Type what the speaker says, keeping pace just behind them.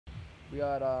We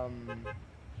got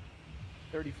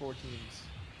 34 teams.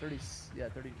 30. Yeah,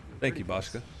 30. Thank 30 you, plus.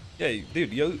 Bashka. Yeah,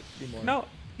 dude, yo, More. no,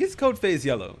 use code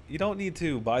FaZEYELO. You don't need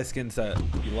to buy skins that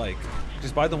you like.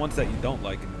 Just buy the ones that you don't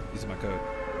like and use my code.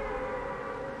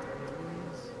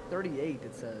 38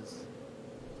 it says.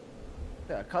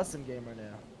 Yeah, custom gamer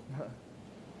now.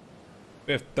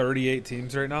 We have 38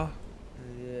 teams right now.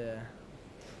 Yeah.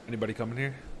 Anybody coming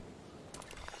here?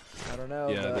 I don't know.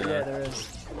 Yeah, but there there is.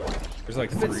 There's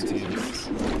like 3 teams.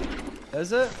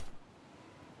 Is it?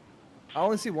 I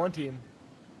only see one team.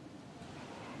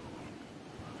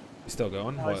 You still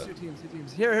going? Oh, What? two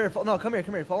teams. Here. No, come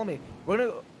here. Follow me. We're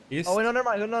gonna. East? Oh wait, no, never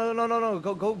mind. No.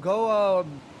 Go.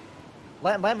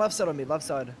 Land left side on me. Left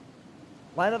side.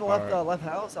 Land at the left, Right. left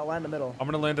house. I'll land in the middle. I'm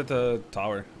gonna land at the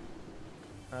tower.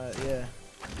 Yeah.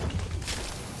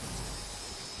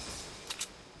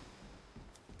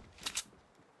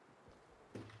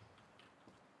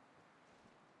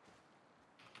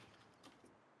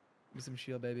 Give me some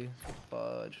shield, baby.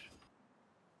 Fudge.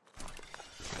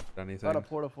 Anything? Got a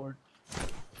porta fort.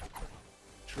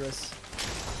 Triss.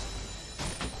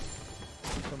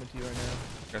 Coming to you right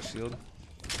now. Got shield.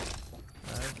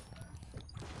 Alright.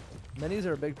 Minis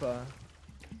are a big pot.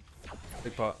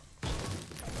 Big pot.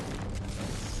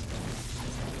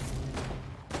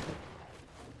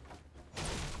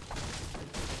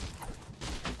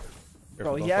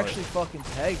 Bro, he actually fucking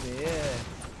tagged me, yeah.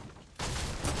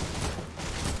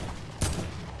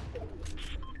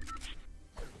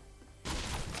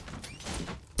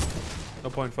 No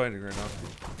point fighting right now.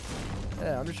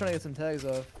 Yeah, I'm just trying to get some tags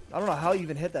off. I don't know how you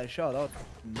even hit that shot. That was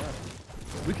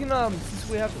nuts. We can, since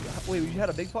we have, wait, you had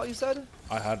a big pot you said?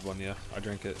 I had one, yeah. I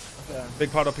drank it. Okay.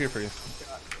 Big pot up here for you.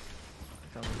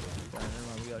 Never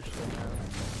mind, we got shit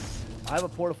now. I have a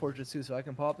porta fortress too, so I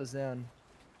can pop this down.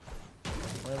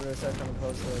 Whenever they start coming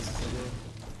close to us, I do.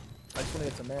 I just want to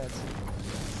get some mats.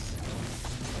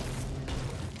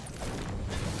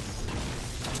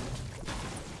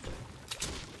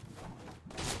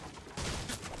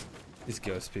 He's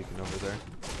ghost speaking over there.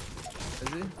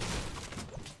 Is he?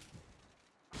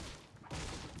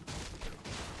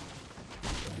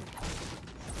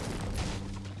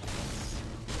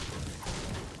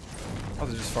 I'll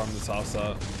just farm this house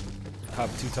up.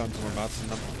 Have 2 times more mats in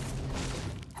them.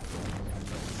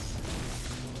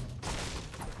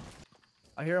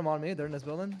 I hear them on me. They're in this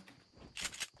building.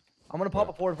 I'm gonna pop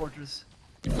a porta fortress.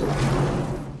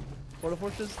 Porta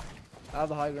fortress? I have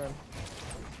the high ground.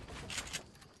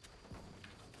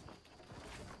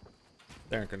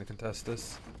 They aren't gonna contest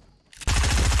this.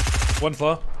 One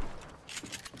slow.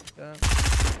 Yeah.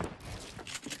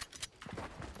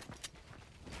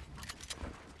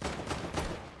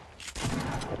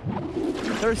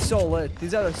 They're so lit.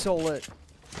 These guys are so lit.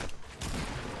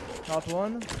 Top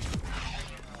one.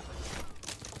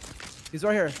 He's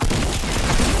right here.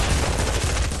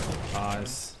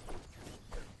 Nice.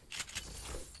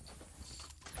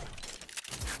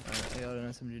 Alright, I got an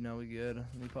SMG now. We good.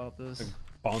 Let me pop this.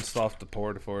 Bounced off the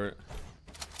porta for it.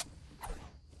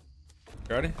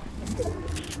 You ready?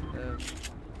 Yeah.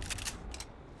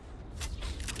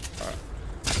 Alright.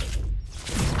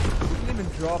 We can even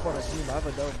drop on a team. I have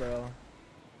a dope barrel.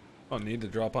 Don't need to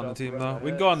drop on the Drop team right though. on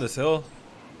We can it. go on this hill.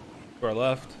 To our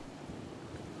left.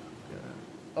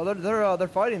 Oh, they're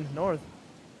fighting north.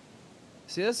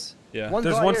 See us? Yeah. One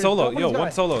There's guy one here. solo. Drop on Yo, this one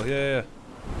guy. solo. Yeah.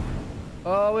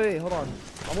 Oh wait, hold on.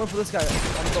 I'm going for this guy. I'm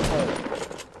so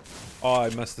fight. Oh, I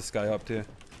messed this guy up too.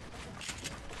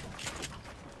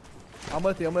 I'm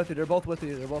with you. They're both with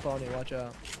you. They're both on you. Watch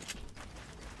out.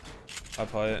 I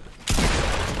play it.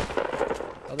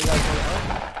 Other guy's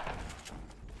going up.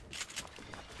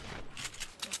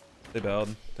 They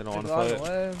bailed. They don't want to They're fight. on the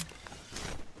way.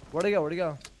 Where'd he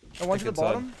go? Oh, one to the Inside.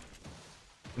 bottom?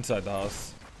 Inside the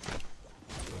house.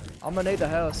 I'm gonna nade the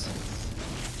house.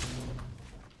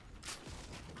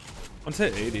 One's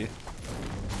hit 80.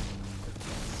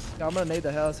 Yeah, I'm gonna nade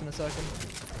the house in a second.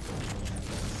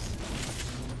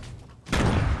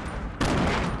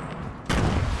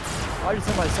 I just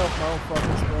hit myself my own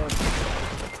fucking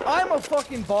explode. I'm a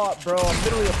fucking bot, bro. I'm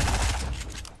literally a...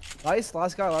 Nice.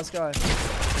 Last guy.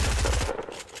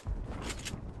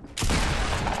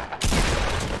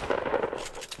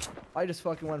 I just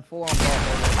fucking went full on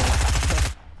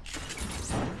bot.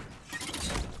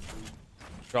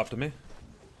 Dropped to me.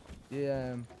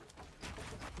 Yeah.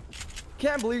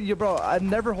 Can't believe you, bro. I'm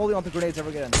never holding on to grenades ever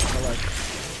again. In my life.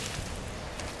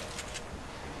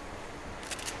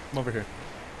 Come over here.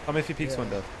 How many if he peeks Yeah.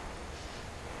 window?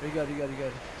 You good.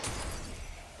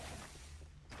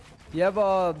 You have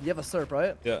a slurp,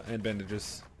 right? Yeah, and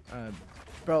bandages.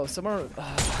 Bro, someone.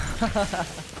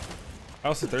 I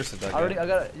also thirsted that guy. I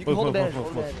got it. You can hold the bandage. Hold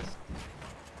the bandage.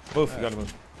 Move, you gotta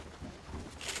move.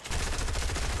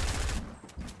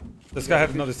 This guy had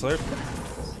another slurp.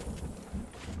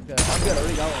 Okay, I'm good. I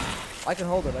already got one. I can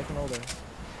hold it. I can hold it.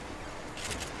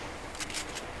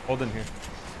 Hold in here.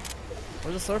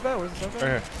 Where's the slurp at? Where's the slurp at?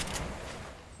 Right here.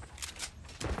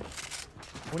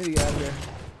 We need to get out of here.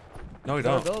 No, we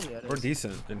don't. Yeah, We're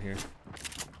decent in here.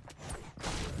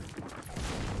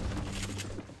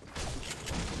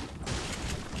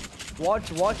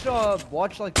 Watch like north side.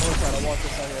 I'll watch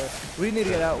this side here. We need to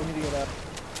get out. We need to get out.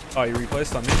 Oh, you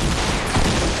replaced on me?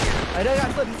 I know.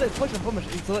 He's lit. Push him.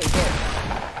 He's lit.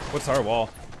 What's our wall?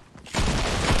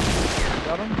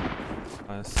 Got him.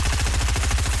 Nice.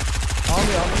 On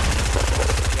me. Got him.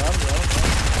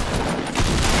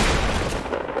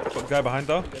 What guy behind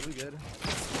though? We good.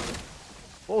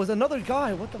 What was another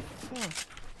guy? What the fuck?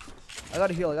 I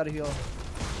gotta heal. One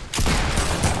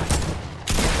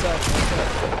sec.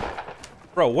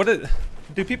 Bro,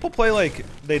 do people play like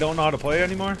they don't know how to play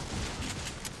anymore?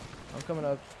 I'm coming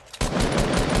up.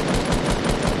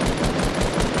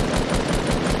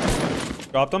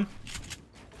 Dropped him.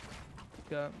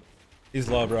 Okay. He's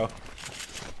low, bro.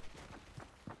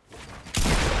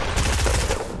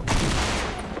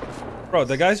 Bro,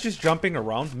 the guy's just jumping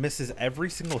around, misses every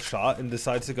single shot, and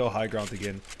decides to go high ground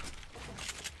again.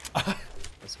 At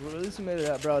least we made it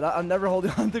out, bro. I'm never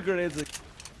holding on to grenades.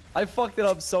 I fucked it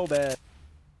up so bad.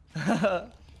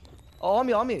 Oh, on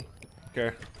me.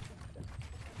 Okay.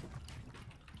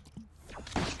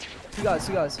 Two guys.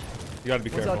 You gotta be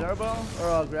What's careful. that, Darball?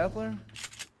 Or grappler?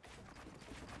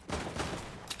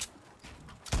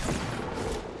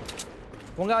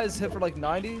 One guy's hit for like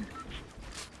 90.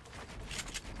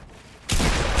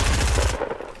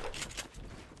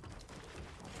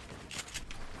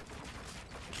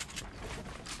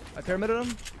 I pyramided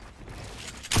him.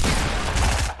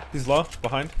 He's low,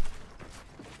 behind.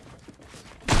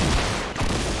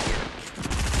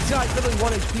 This guy's literally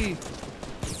 1 HP.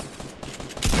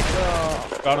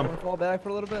 Got him. Fall back for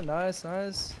a little bit. Nice. Jump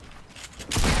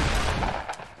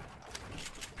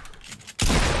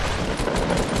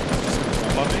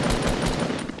on me.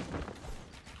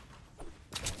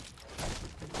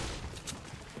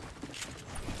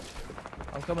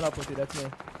 I'm coming up with you. That's me.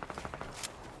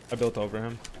 I built over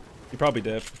him. He probably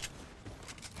did.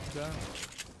 Okay.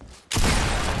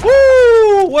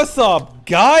 Woo! What's up,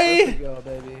 guy? Let's go,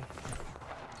 baby.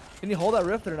 Can you hold that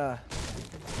rift or not?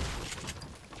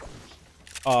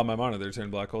 My monitor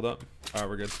turned black. Hold up. Alright,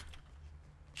 we're good.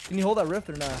 Can you hold that rift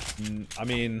or not? I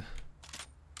mean,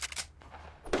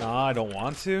 nah, I don't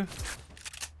want to.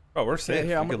 Bro, we're safe.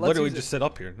 Here, we could literally just sit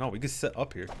up here. No, we could sit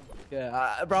up here.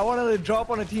 Yeah, bro, I wanted to drop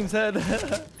on a team's head.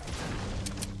 It's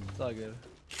all good.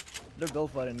 They're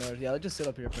both fighting north. Yeah, let's just sit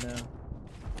up here for now.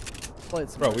 Play it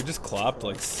smart. Bro, we just clapped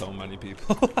like so many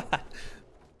people.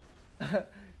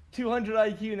 200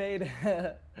 IQ nade.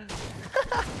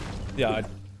 Yeah,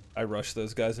 I rushed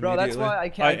those guys Bro, immediately. that's why I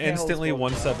can't hold instantly smoke.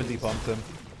 170 pumped him.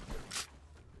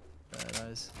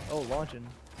 Nice. Oh, launching.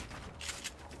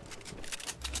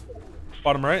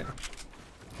 Bottom right.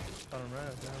 Bottom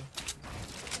right, down.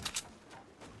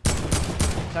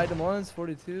 Tied him once,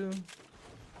 42.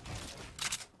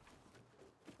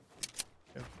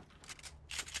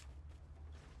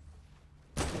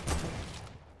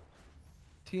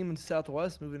 Team in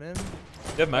Southwest moving in.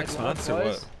 You have max mats or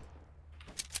what?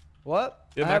 What?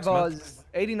 You I have have max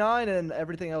 89 and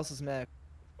everything else is max.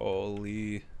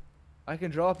 Holy. I can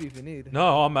drop you if you need.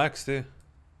 No, I'm max too.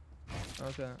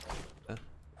 Okay. Yeah.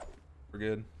 We're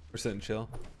good. We're sitting chill.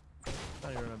 Now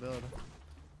you're in a build.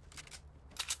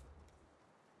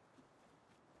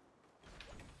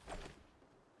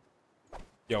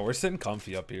 Yo, we're sitting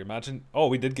comfy up here. Imagine. Oh,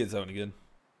 we did get zone again.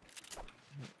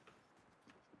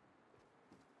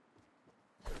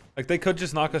 Like, they could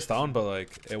just knock us down, but,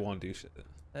 like, it won't do shit.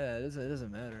 Yeah, it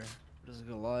doesn't matter. We're just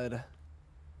gonna lie.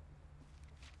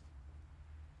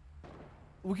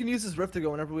 We can use this rift to go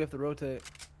whenever we have to rotate.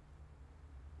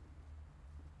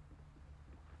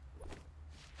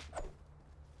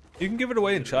 You can give it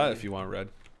away in chat if you want, Red.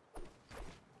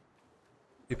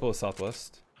 People of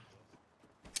Southwest.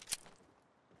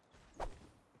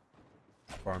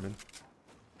 Farming.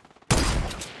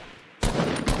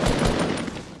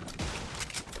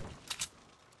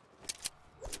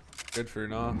 Good for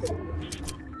now.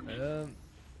 You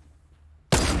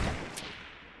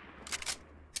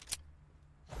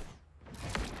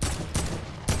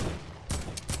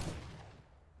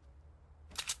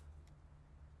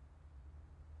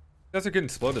guys are getting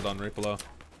exploded on right below.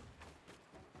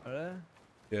 Are they?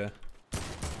 Yeah.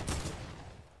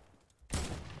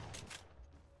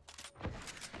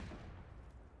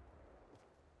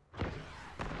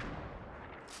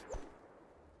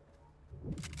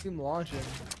 Team launching.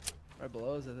 Right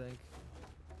below us, I think.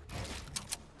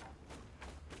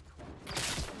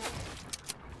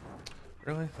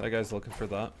 Really? That guy's looking for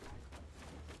that.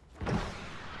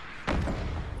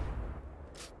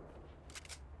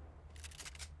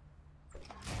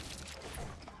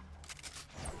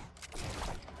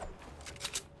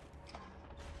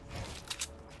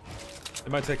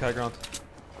 They might take high ground.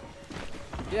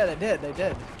 Yeah, they did. They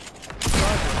did.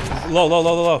 Low, low,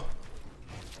 low, low, low.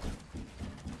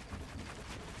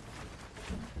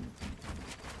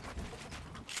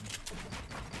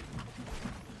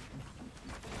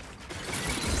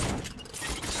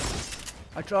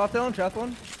 I dropped one, trapped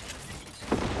one.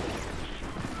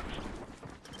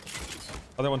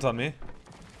 Other one's on me.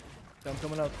 I'm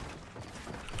coming up.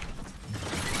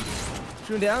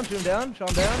 Shoot him down, shot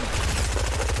him down.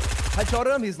 I shot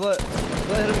him, he's lit.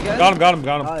 Hit him again. Got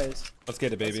him. Nice. Let's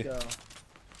get it, baby. Let's go.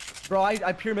 Bro,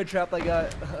 I pyramid trapped that guy.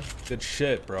 Good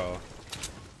shit, bro.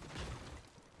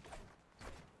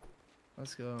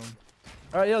 Let's go.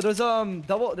 Alright, yo, there's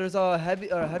a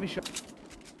heavy shot.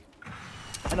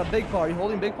 And a big pot. Are you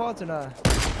holding big pots or not?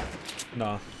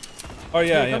 Nah. Oh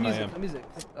yeah, Hey, I music, am. Music.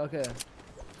 Okay.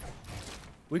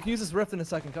 We can use this rift in a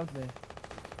second. Come to me.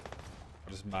 I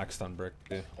just maxed on brick,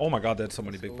 dude. Oh my god, they had so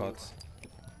many big pots.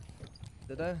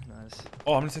 Did I? Nice.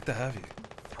 Oh, I'm gonna take the heavy.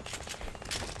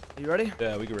 Are you ready?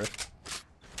 Yeah, we can rift.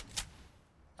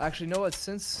 Actually, you know what?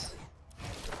 Since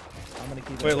I'm gonna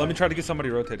keep. Wait, let me try to get somebody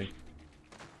rotating.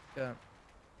 Yeah.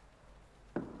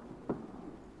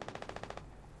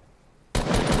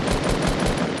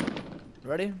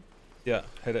 Ready? Yeah,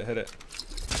 hit it.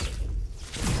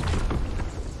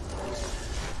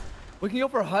 We can go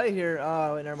for height here.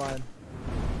 Wait, never mind.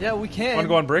 Yeah, we can. Wanna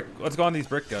go on brick? Let's go on these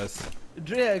brick guys.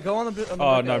 Yeah, go on the.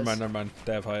 Oh, brick, never mind.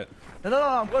 They have height. No,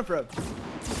 I'm going for it.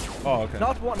 Oh, okay.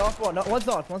 Knocked one. No, one's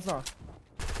knocked.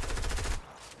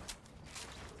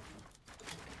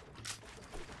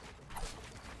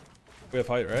 We have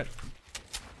height, right?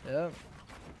 Yeah.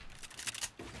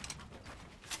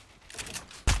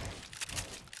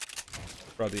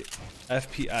 Bro, the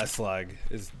FPS lag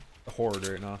is horrid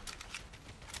right now.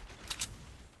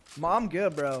 Mom,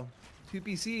 good, bro. 2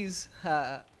 PCs.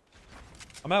 Ha.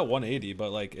 I'm at 180,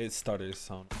 but like it stutters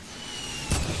sound.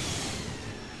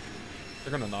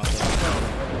 They're gonna knock it.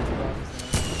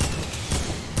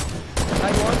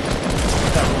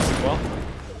 Well,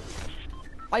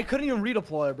 I couldn't even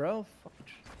redeploy, bro.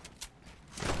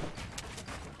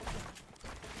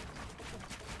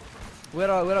 We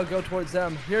gotta go towards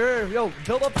them. Here, yo,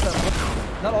 build up to them.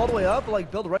 Not all the way up, but like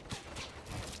build right.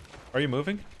 are you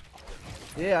moving?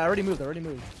 Yeah, I already moved. We're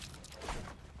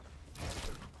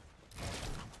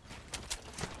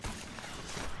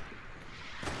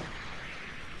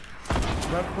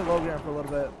gonna put low ground for a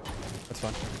little bit. That's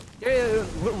fine. Yeah.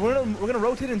 We're gonna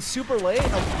rotate in super late.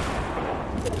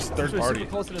 Just third party.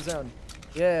 Super close to the zone.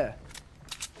 Yeah.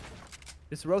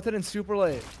 Just rotate in super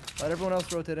late. Let everyone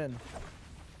else rotate in.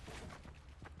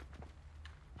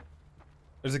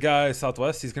 There's a guy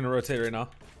southwest. He's gonna rotate right now.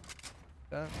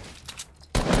 Okay.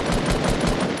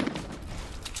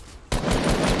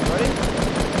 Ready?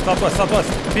 Southwest.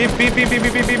 Beam.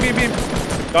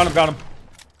 Got him.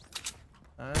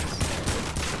 Nice.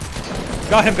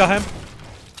 Got him.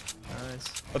 Nice.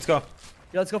 Let's go.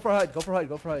 Yeah, let's go for height. Go for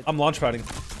height. I'm launch padding.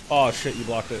 Oh shit, you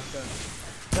blocked it. Okay.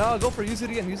 No, go for use it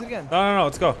again. No.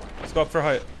 Let's go up for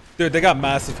height. Dude, they got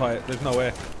massive height. There's no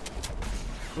way.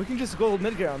 We can just go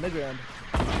mid ground.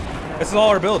 This is all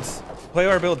our builds. Play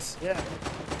our builds. Yeah.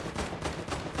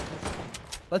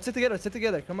 Let's sit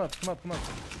together. Come up. I'm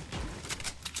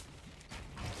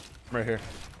right here.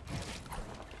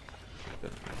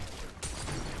 Good.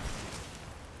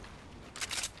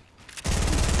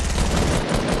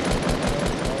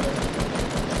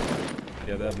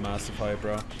 Yeah, they have massive height,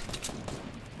 bro.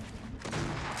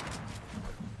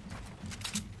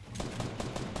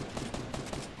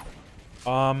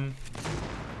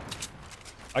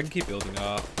 I can keep building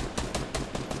up.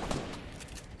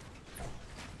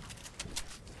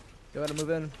 You gotta move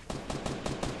in.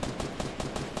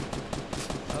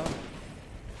 Oh.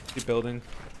 Keep building.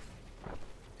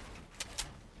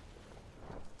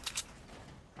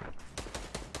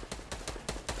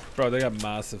 Bro, they got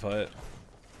massive height.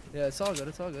 Yeah, it's all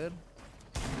good.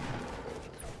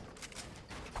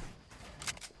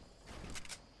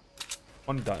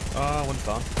 One done. One's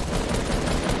done.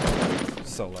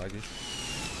 So laggy.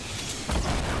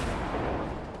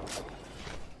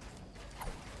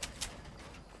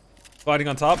 Sliding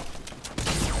on top.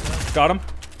 Got him.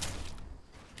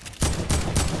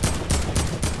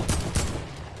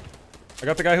 I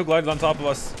got the guy who glided on top of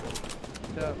us.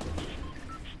 Yeah.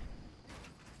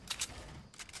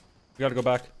 gotta go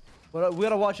back. But we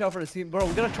gotta watch out for this team, bro.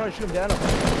 We gotta try to shoot him down.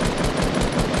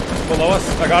 Below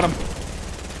us. I got him.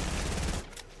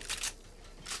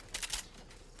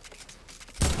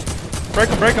 Break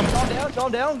him, break him.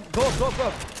 Calm down. Go up, go up, go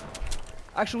up.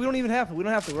 Actually, we don't even have to. We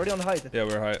don't have to. We're already on the height. Yeah,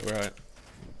 we're high. We're high.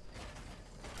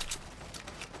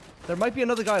 There might be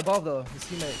another guy above though. His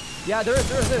teammate. Yeah, there is.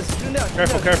 Shoot him down.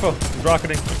 Careful. He's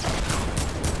rocketing.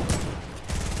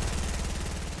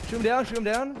 Shoot him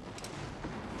down.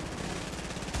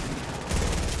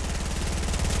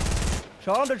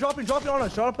 Shot him. They're dropping on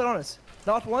us. Dropping on us.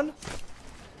 Not one.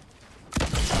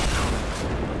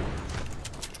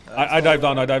 I dived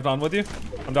on with you.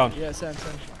 I'm down. Yeah, same.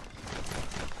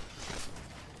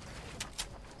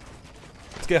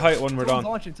 Let's get height when we're done.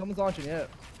 Someone's launching, yeah.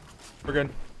 We're good.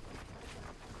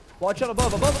 Watch out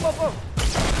above.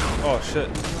 Oh shit.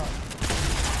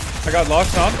 I got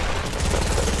locked on.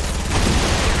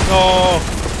 No.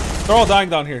 They're all dying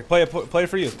down here. Play it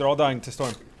for you. They're all dying to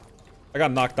storm. I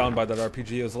got knocked down by that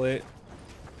RPG. It was late.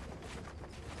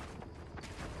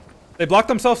 They blocked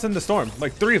themselves in the storm.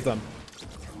 Like 3 of them.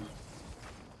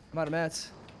 I'm out of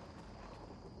mats.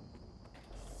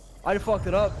 I just fucked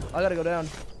it up. I gotta go down.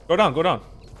 Go down.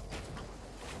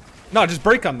 No, just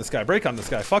break on this guy.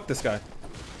 Fuck this guy.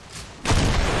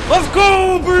 Let's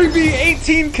go, baby!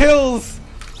 18 kills!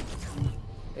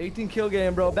 18 kill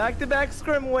game, bro. Back-to-back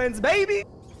scrim wins, baby!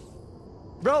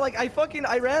 Bro, like, I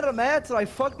ran out of mats and I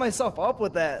fucked myself up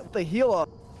with that. With the heal up.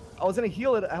 I was gonna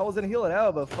heal it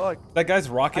out, but fuck. That guy's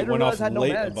rocket went off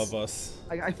late above us.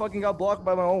 I fucking got blocked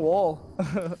by my own wall.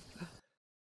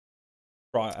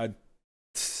 Bro,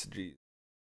 jeez.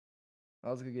 That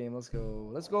was a good game. Let's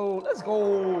go.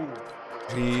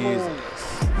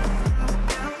 Jesus.